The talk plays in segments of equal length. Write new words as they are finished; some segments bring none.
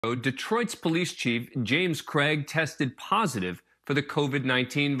Detroit's police chief, James Craig, tested positive for the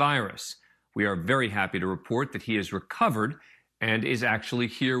COVID-19 virus. We are very happy to report that he has recovered and is actually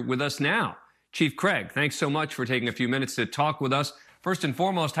here with us now. Chief Craig, thanks so much for taking a few minutes to talk with us. First and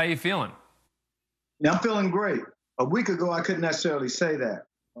foremost, how are you feeling? Yeah, I'm feeling great. A week ago, I couldn't necessarily say that.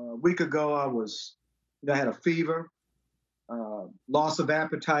 A week ago, I had a fever, loss of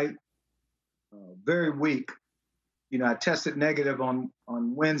appetite, very weak. I tested negative on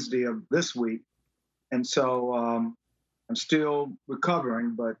Wednesday of this week, and so I'm still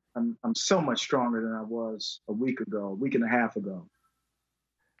recovering, but I'm so much stronger than I was a week and a half ago.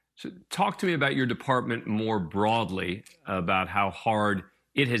 So talk to me about your department more broadly, about how hard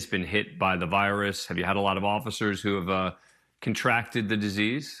it has been hit by the virus. Have you had a lot of officers who have contracted the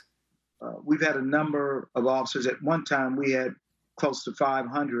disease? We've had a number of officers. At one time, we had close to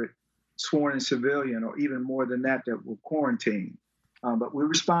 500 sworn in civilian, or even more than that were quarantined. But we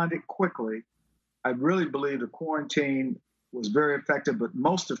responded quickly. I really believe the quarantine was very effective, but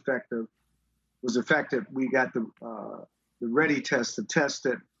most effective was the fact that we got the ready test, the test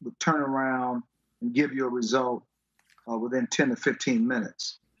that would turn around and give you a result within 10 to 15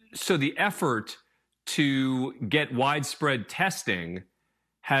 minutes. So the effort to get widespread testing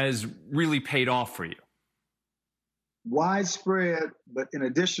has really paid off for you. Widespread, but in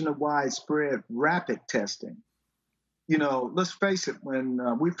addition to widespread, rapid testing. Let's face it, when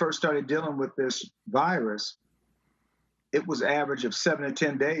we first started dealing with this virus, it was average of 7 to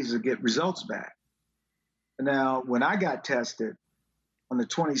 10 days to get results back. Now, when I got tested on the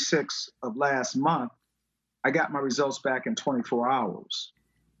 26th of last month, I got my results back in 24 hours.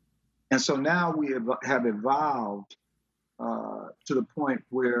 And so now we have evolved to the point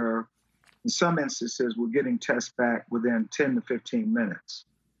where in some instances, we're getting tests back within 10 to 15 minutes.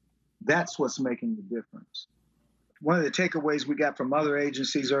 That's what's making the difference. One of the takeaways we got from other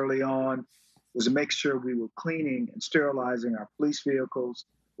agencies early on was to make sure we were cleaning and sterilizing our police vehicles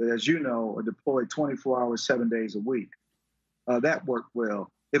that, as you know, are deployed 24 hours, 7 days a week. That worked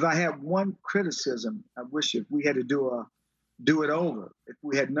well. If I have one criticism, I wish if we had to do it over, if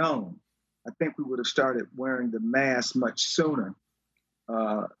we had known, I think we would have started wearing the mask much sooner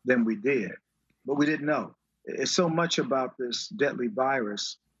than we did, but we didn't know. It's so much about this deadly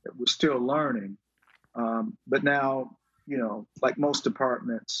virus that we're still learning. But now, like most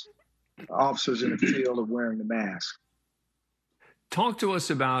departments, officers in the field are wearing the mask. Talk to us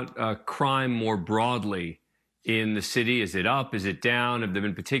about crime more broadly in the city. Is it up? Is it down? Have there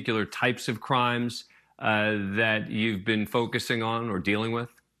been particular types of crimes that you've been focusing on or dealing with?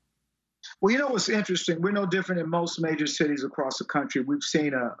 Well, what's interesting? We're no different in most major cities across the country. We've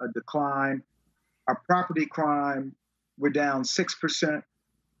seen a decline. Our property crime, we're down 6%.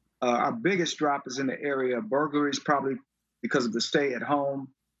 Our biggest drop is in the area of burglaries, probably because of the stay-at-home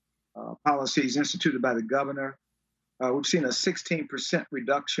policies instituted by the governor. We've seen a 16%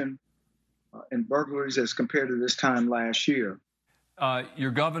 reduction in burglaries as compared to this time last year.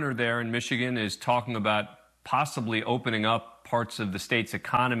 Your governor there in Michigan is talking about possibly opening up parts of the state's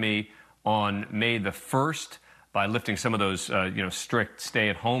economy on May the 1st by lifting some of those strict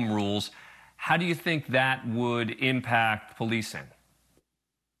stay-at-home rules. How do you think that would impact policing?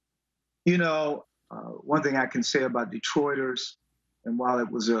 One thing I can say about Detroiters, and while it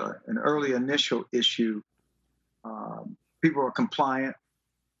was an early initial issue, people are compliant.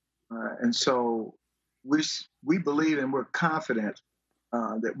 And so we believe and we're confident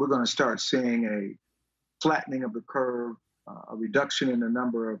that we're going to start seeing a flattening of the curve, a reduction in the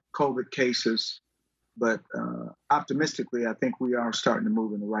number of COVID cases. But optimistically, I think we are starting to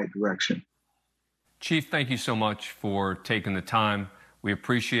move in the right direction. Chief, thank you so much for taking the time. We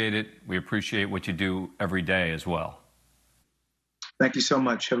appreciate it. We appreciate what you do every day as well. Thank you so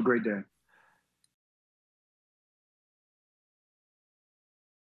much. Have a great day.